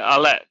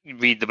 I'll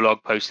read the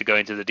blog post to go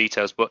into the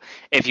details, but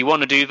if you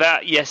want to do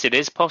that, yes, it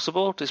is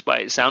possible,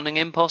 despite it sounding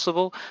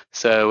impossible.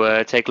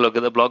 So take a look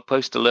at the blog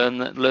post to learn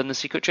the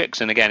secret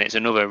tricks. And again, it's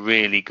another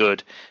really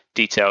good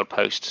detailed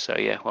post. So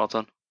yeah, well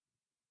done.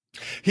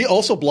 He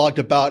also blogged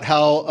about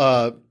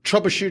how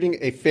troubleshooting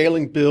a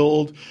failing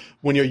build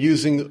when you're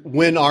using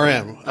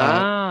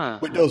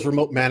WinRM, Windows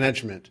Remote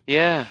Management.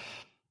 Yeah.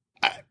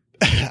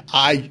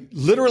 I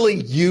literally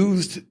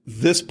used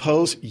this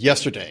post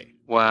yesterday.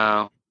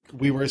 Wow.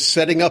 We were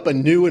setting up a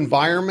new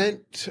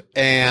environment,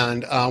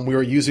 and we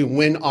were using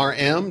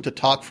WinRM to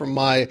talk from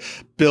my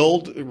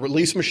build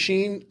release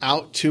machine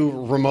out to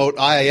remote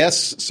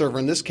IIS server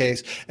in this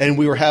case, and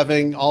we were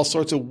having all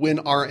sorts of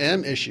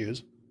WinRM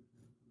issues.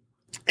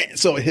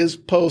 So his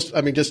post,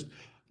 just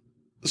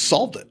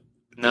solved it.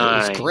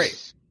 Nice. It was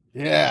great.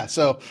 Yeah.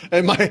 So,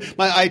 and my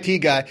IT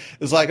guy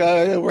is like,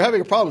 we're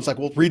having a problem. It's like,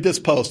 well, read this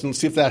post and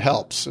see if that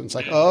helps. And it's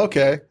like, oh,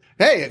 okay.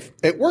 Hey,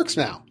 it works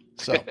now.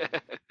 So,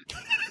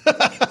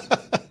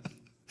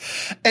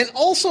 and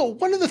also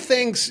one of the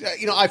things,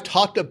 I've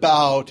talked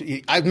about,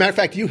 matter of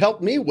fact, you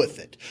helped me with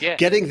it. Yeah.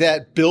 Getting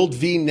that build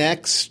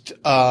vNext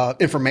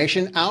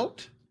information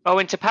out. Oh,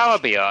 into Power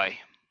BI.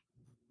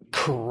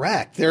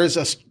 Correct.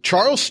 There's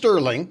Charles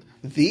Sterling,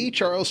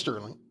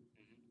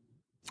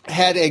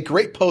 had a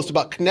great post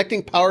about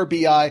connecting Power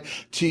BI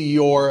to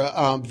your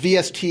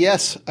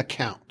VSTS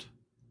account.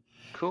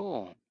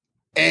 Cool.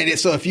 And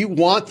so if you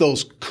want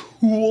those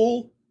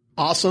cool,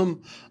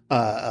 awesome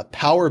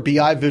Power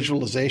BI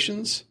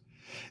visualizations,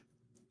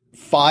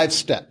 5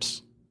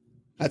 steps.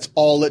 That's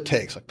all it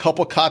takes. A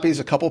couple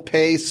copies, a couple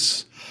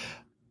pastes,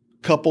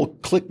 couple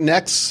click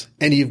next,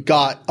 and you've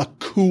got a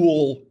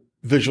cool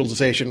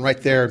visualization right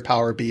there in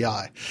Power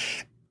BI.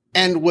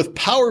 And with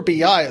Power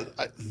BI,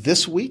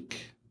 this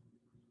week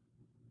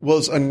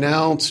was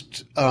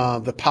announced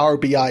the Power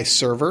BI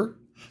server.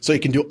 So you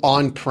can do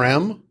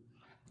on-prem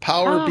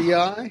Power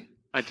BI.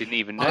 I didn't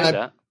even know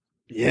that.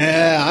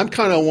 Yeah, I'm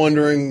kind of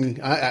wondering,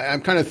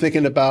 I'm kind of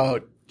thinking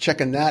about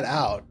checking that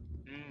out.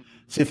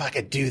 See if I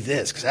could do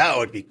this, because that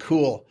would be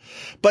cool.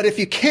 But if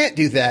you can't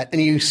do that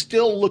and you're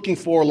still looking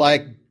for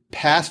like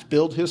past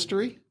build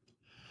history,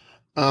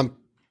 Kevin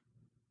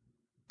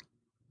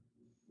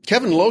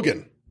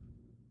Logan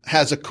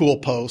has a cool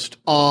post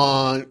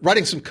on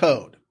writing some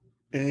code.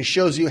 And it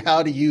shows you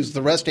how to use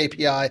the REST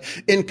API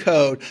in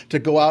code to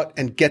go out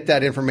and get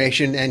that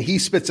information. And he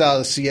spits out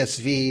a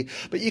CSV,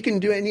 but you can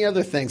do any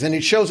other things. And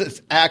it shows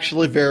it's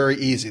actually very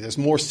easy. There's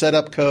more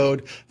setup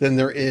code than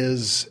there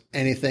is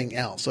anything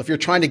else. So if you're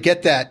trying to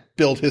get that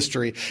build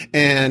history,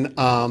 and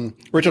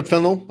Richard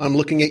Fennell, I'm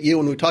looking at you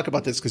when we talk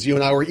about this because you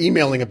and I were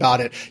emailing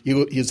about it. He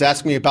was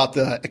asking me about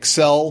the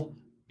Excel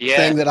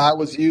thing that I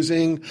was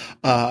using,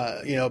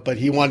 but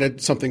he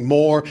wanted something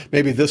more.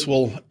 Maybe this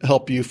will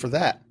help you for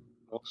that.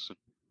 Awesome.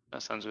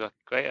 That sounds like a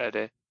great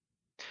idea.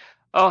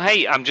 Oh,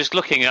 hey, I'm just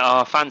looking at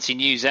our fancy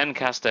new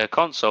Zencastr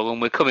console,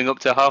 and we're coming up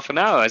to half an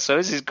hour, so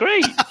this is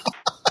great.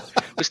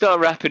 We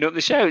start wrapping up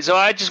the show. So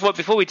I just want,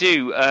 before we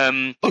do,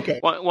 Rion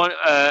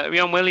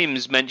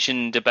Williams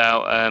mentioned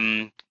about,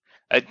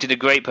 did a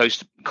great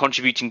post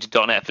contributing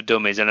to .NET for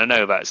Dummies, and I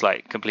know that's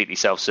like completely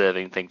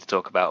self-serving thing to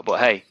talk about,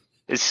 but hey,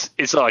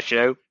 it's our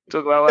show.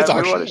 Talk about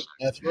whatever we want.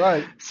 That's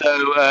right. So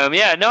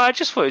I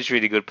just thought it was a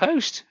really good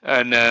post,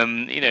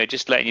 and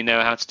just letting you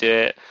know how to do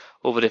it,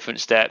 all the different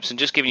steps, and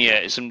just giving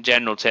you some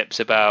general tips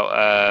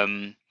about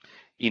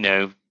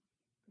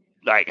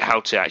like how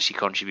to actually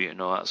contribute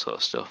and all that sort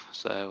of stuff.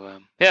 So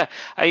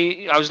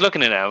I was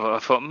looking at it, I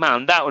thought,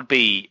 man, that would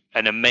be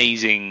an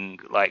amazing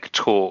like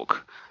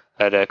talk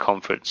at a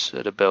conference,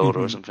 at a build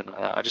or something like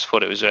that. I just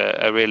thought it was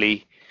a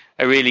really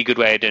good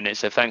way of doing it.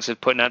 So thanks for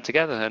putting that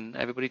together, and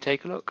everybody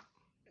take a look.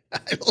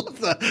 I love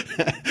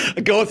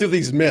going through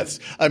these myths.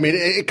 I mean,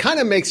 it kind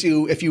of makes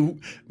you, if you're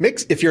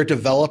a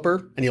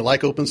developer and you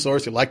like open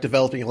source, you like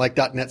developing, you like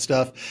 .NET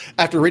stuff,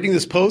 after reading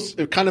this post,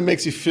 it kind of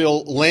makes you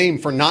feel lame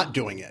for not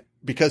doing it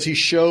because he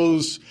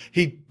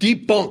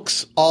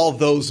debunks all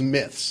those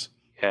myths.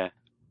 Yeah.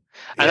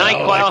 And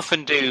I quite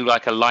often do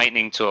like a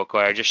lightning talk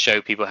where I just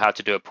show people how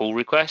to do a pull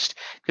request,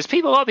 because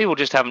a lot of people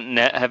just have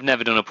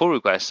never done a pull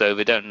request, so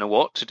they don't know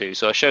what to do.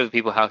 So I show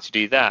people how to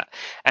do that,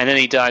 and then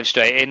he dives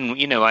straight in.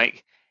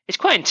 It's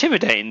quite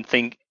intimidating to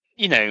think,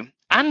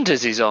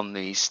 Anders is on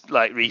these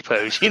like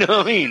repos. You know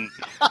what I mean?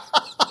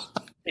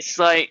 It's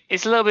like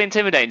it's a little bit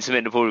intimidating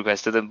submitting a pull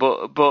request to them,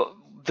 but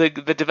the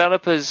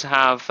developers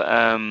have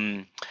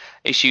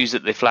issues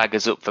that they flag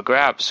as up for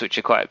grabs, which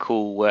are quite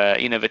cool. Where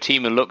the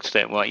team have looked at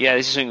it and like, yeah,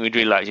 this is something we'd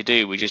really like to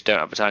do. We just don't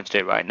have the time to do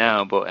it right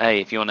now. But hey,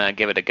 if you want to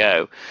give it a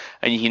go,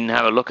 and you can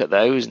have a look at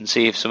those and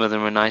see if some of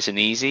them are nice and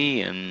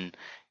easy, and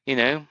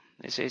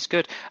it's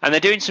good. And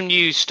they're doing some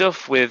new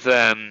stuff with.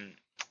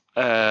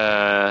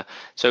 So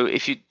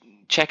if you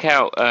check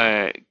out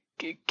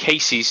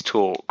Casey's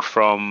talk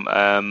from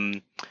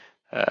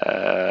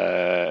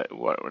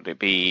what would it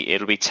be?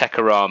 It'll be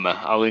Techorama.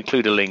 I'll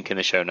include a link in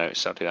the show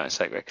notes. I'll do that in a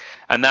sec, Greg.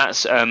 And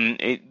that's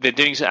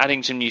they're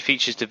adding some new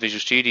features to Visual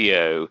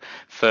Studio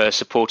for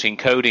supporting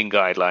coding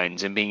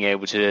guidelines and being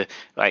able to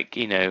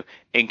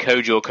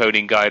encode your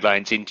coding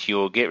guidelines into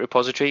your Git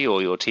repository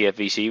or your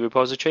TFVC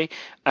repository,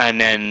 and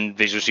then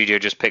Visual Studio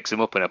just picks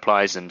them up and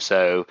applies them.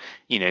 So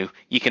you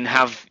don't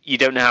have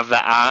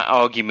that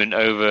argument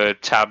over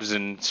tabs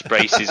and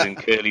braces and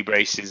curly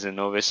braces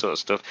and all this sort of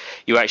stuff.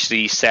 You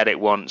actually set it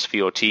once for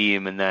your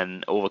team, and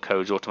then all the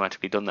code's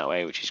automatically done that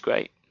way, which is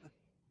great.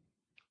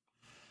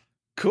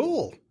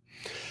 Cool.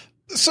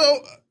 So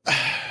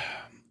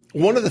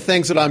one of the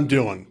things that I'm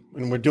doing,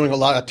 and we're doing a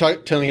lot,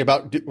 telling you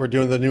about, we're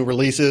doing the new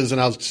releases,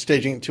 and I was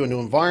staging it to a new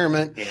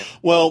environment. Yeah.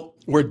 Well,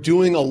 we're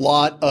doing a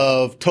lot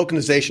of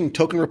tokenization,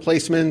 token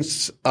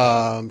replacements,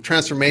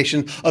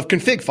 transformation of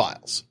config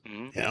files.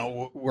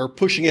 We're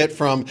pushing it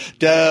from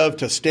dev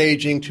to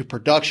staging to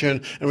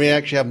production, and we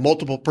actually have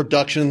multiple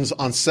productions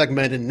on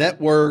segmented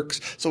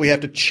networks. So we have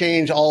to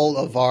change all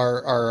of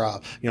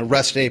our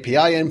REST API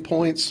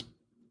endpoints.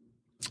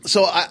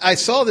 So I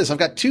saw this. I've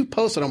got two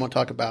posts that I want to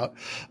talk about.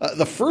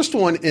 The first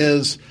one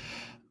is,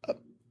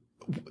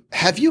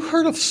 have you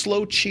heard of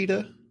Slow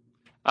Cheetah?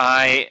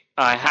 I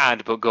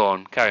had, but go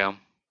on, carry on.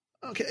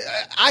 Okay,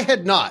 I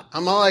had not.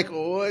 I'm like,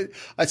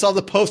 I saw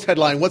the post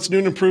headline, "What's new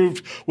and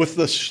improved with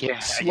the Slow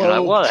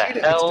Cheetah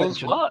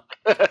extension?" What?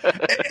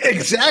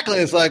 Exactly.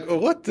 It's like,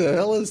 what the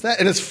hell is that?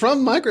 And it's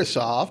from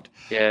Microsoft.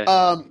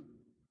 Yeah.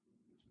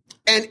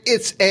 And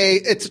it's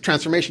a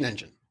transformation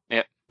engine.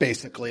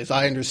 Basically, as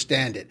I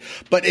understand it.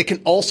 But it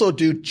can also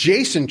do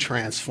JSON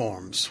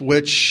transforms,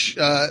 which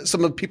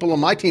some of the people on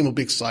my team will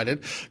be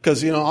excited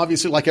because,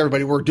 obviously, like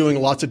everybody, we're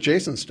doing lots of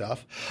JSON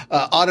stuff.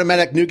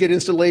 Automatic NuGet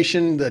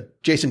installation, the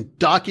JSON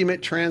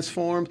document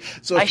transforms.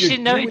 So I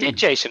didn't know it did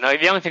JSON.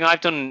 The only thing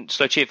I've done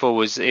Slow Cheetah for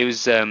was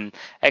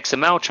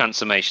XML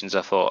transformations,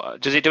 I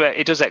thought. Does it do it?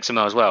 It does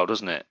XML as well,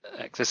 doesn't it?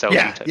 XSL.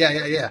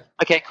 Yeah.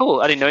 Okay,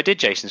 cool. I didn't know it did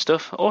JSON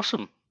stuff.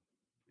 Awesome.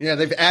 Yeah,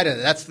 they've added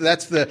it. That's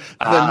the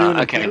new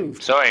and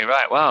improved. Sorry,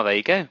 right. Wow, there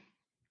you go.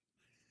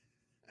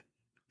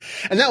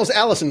 And that was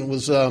Allison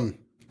was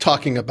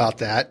talking about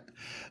that.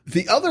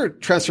 The other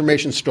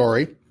transformation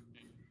story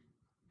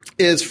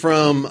is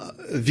from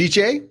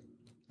VJ,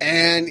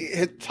 And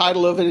the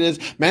title of it is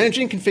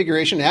Managing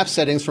Configuration and App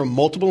Settings from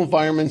Multiple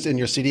Environments in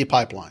Your CD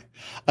Pipeline.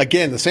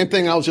 Again, the same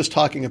thing I was just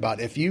talking about.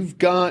 If you've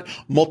got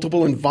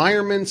multiple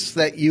environments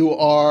that you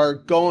are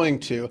going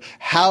to,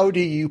 how do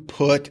you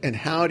put and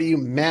how do you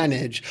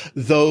manage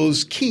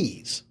those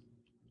keys?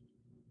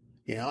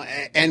 You know,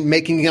 and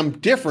making them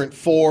different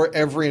for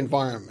every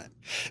environment.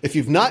 If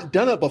you've not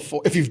done it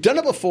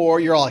before,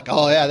 you're like,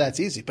 oh yeah, that's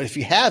easy. But if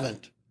you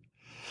haven't,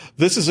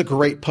 this is a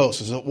great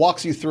post as it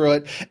walks you through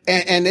it.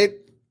 And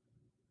it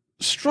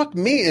struck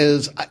me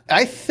is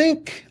I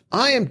think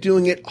I am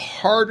doing it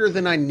harder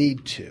than I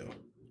need to.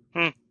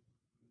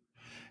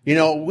 You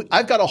know,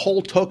 I've got a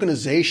whole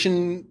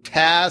tokenization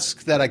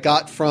task that I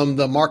got from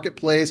the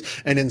marketplace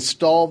and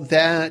installed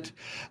that.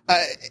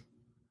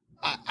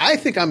 I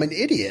think I'm an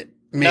idiot.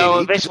 Maybe.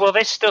 No, this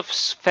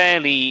stuff's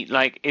fairly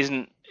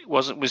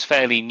was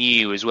fairly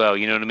new as well.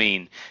 You know what I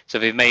mean? So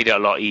they've made it a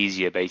lot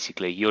easier.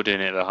 Basically, you're doing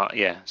it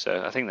yeah.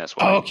 So I think that's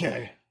why.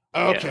 Okay,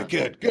 yeah.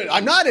 Good.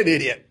 I'm not an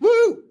idiot.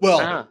 Woo!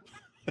 Well,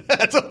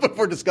 that's open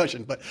for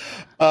discussion. But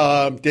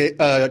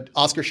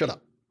Oscar, shut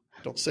up.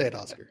 Don't say it,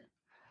 Oscar.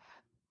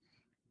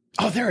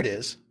 Oh, there it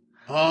is.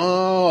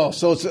 Oh,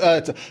 so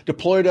it's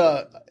deployed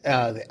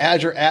the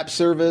Azure App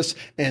Service,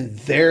 and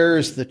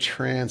there's the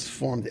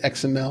transform, the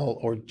XML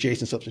or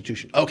JSON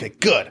substitution. Okay,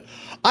 good.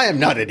 I am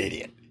not an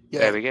idiot. Yeah.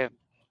 There we go.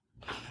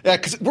 Yeah,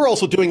 because we're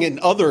also doing it in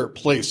other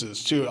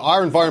places too.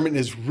 Our environment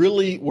is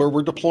really, where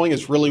we're deploying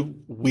is really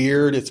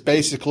weird. It's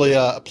basically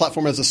a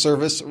platform as a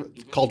service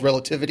called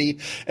Relativity,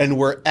 and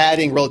we're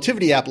adding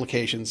Relativity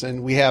applications,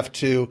 and we have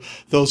to,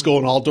 those go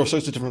in all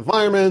sorts of different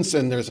environments,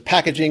 and there's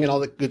packaging and all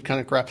that good kind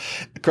of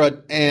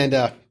crud.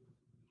 And,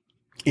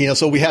 you know,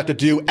 so we have to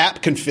do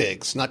app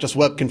configs, not just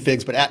web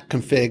configs, but app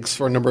configs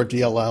for a number of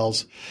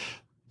DLLs.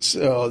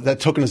 So that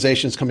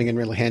tokenization is coming in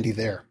really handy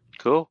there.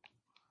 Cool.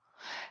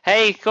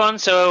 Hey, go on.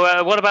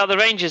 So what about the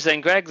Rangers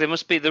then, Greg? The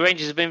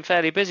Rangers have been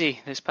fairly busy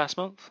this past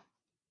month.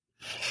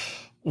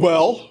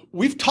 Well,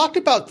 we've talked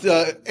about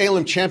the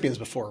ALM champions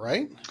before,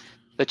 right?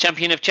 The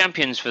champion of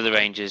champions for the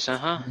Rangers,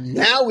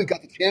 Now we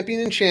got the champion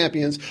and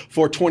champions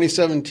for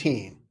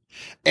 2017.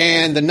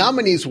 And the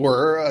nominees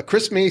were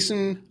Chris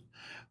Mason,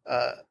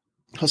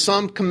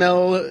 Hussam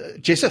Kamel,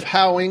 Joseph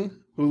Howing,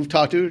 who we've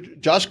talked to,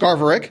 Josh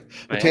Garverick,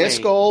 Matthias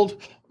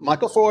Gold,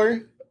 Michael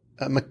Foy,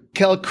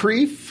 Mikkel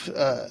Krief,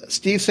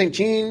 Steve St.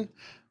 Jean,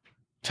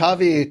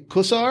 Tavi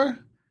Kusar,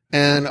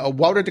 and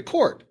Wouter de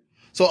Court.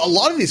 So a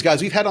lot of these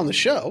guys we've had on the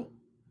show.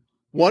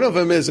 One of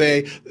them is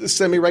a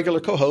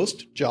semi-regular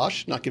co-host,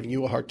 Josh, not giving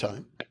you a hard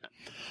time.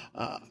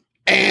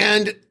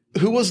 And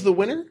who was the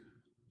winner?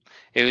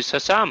 It was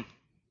Hussam.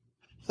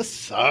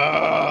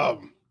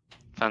 Hussam.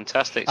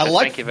 Fantastic. I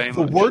like thank you very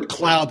the much. word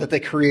cloud that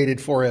they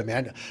created for him,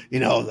 man. You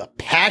know, the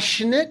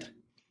passion,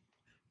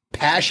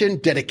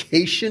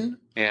 dedication,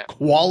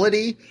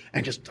 quality,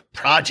 and just the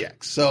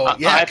project. So, I've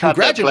congratulations.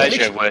 had the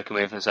pleasure of working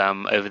with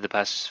Hussam over the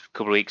past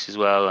couple of weeks as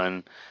well.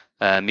 And,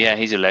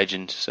 he's a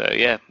legend. So,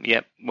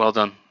 well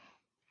done.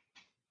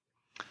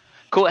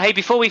 Cool. Hey,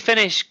 before we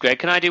finish, Greg,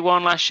 can I do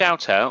one last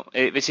shout out?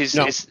 This is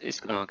no.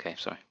 Okay,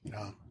 sorry.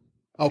 No.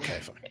 Okay,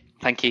 fine.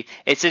 Thank you.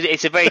 It's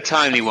a very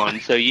timely one.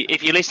 So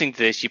if you're listening to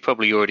this, you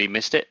probably already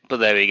missed it. But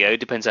there we go.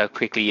 Depends how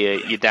quickly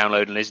you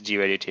download and listen to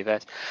your Radio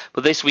TFS.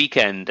 But this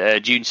weekend,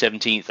 June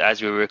 17th,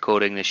 as we're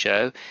recording the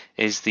show,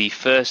 is the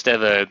first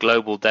ever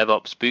Global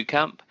DevOps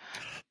Bootcamp.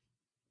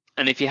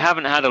 And if you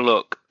haven't had a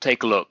look,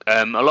 take a look.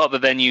 A lot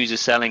of the venues are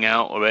selling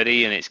out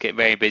already, and it's getting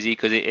very busy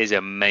because it is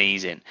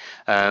amazing.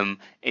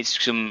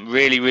 It's some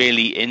really,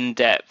 really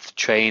in-depth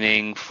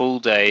training, full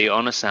day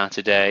on a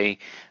Saturday.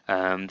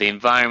 The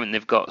environment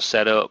they've got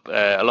set up,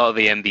 a lot of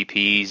the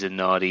MVPs and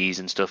Nardis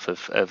and stuff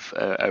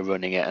are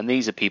running it. And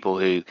these are people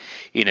who,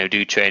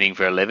 do training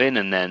for a living,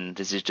 and then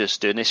this is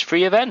just doing this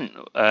free event.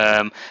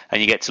 And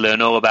you get to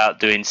learn all about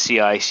doing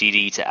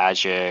CI/CD to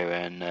Azure.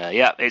 And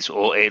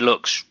it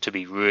looks to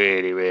be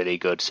really, really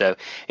good. So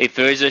if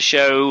there is a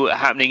show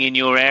happening in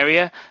your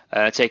area,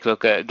 take a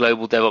look at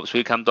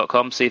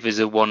globaldevopsbootcamp.com, see if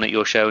there's one at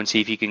your show, and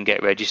see if you can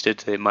get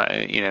registered. It might,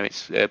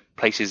 it's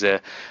places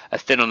are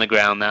thin on the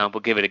ground now,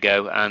 but give it a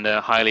go, and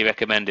highly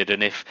recommended.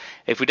 And if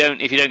you don't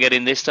get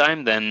in this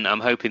time, then I'm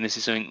hoping this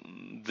is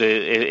something.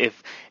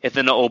 If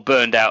they're not all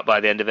burned out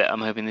by the end of it,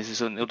 I'm hoping this is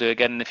something they'll do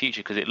again in the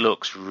future because it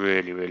looks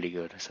really, really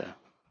good. So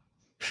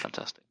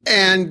fantastic.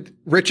 And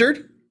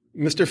Richard,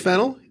 Mr.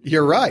 Fennell,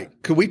 you're right.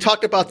 We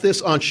talked about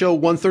this on show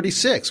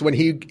 136 when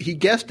he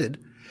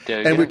guested.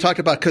 And we talked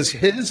about, because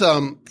his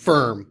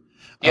firm,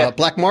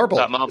 Black Marble,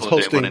 is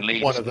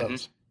hosting one of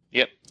those. Mm-hmm.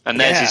 Yep. And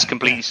theirs is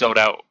completely sold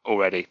out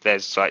already.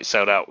 Theirs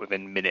sold out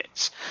within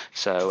minutes.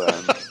 So,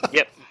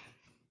 yep.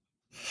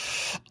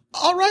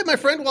 All right, my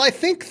friend. Well, I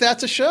think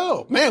that's a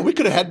show. Man, we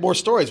could have had more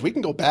stories. We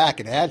can go back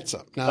and add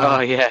some. No.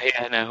 Oh, yeah.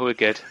 No, we're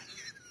good.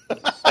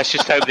 Let's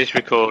just hope this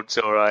records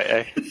all right,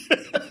 eh?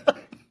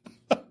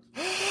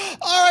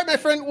 All right, my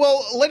friend.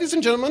 Well, ladies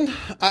and gentlemen,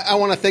 I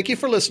want to thank you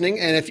for listening.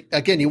 And if,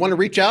 again, you want to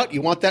reach out,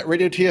 you want that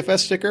Radio TFS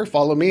sticker,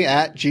 follow me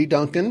at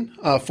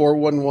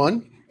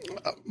GDuncan411,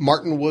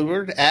 Martin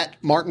Woodward at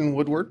Martin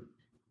Woodward.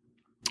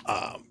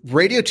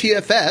 Radio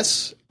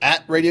TFS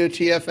at Radio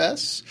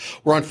TFS.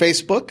 We're on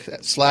Facebook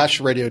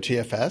 /Radio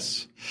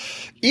TFS.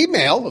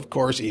 Email, of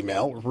course,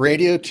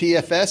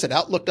 radiotfs at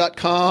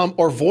outlook.com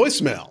or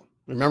voicemail.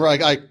 Remember,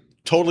 I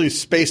totally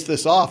spaced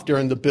this off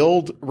during the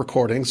build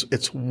recordings.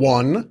 It's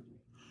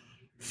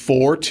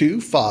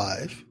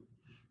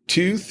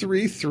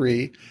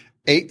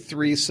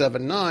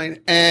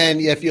 1-425-233-8379.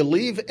 And if you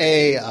leave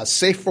a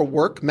safe for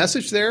work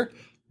message there,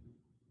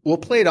 we'll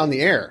play it on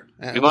the air.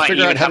 We might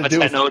even have a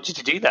technology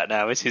to do that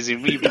now, which is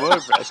even more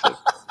impressive.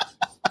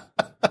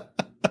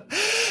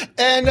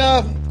 And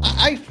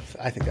I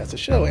think that's a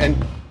show. And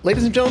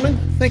ladies and gentlemen,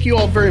 thank you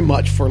all very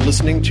much for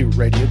listening to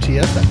Radio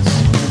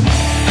TFS.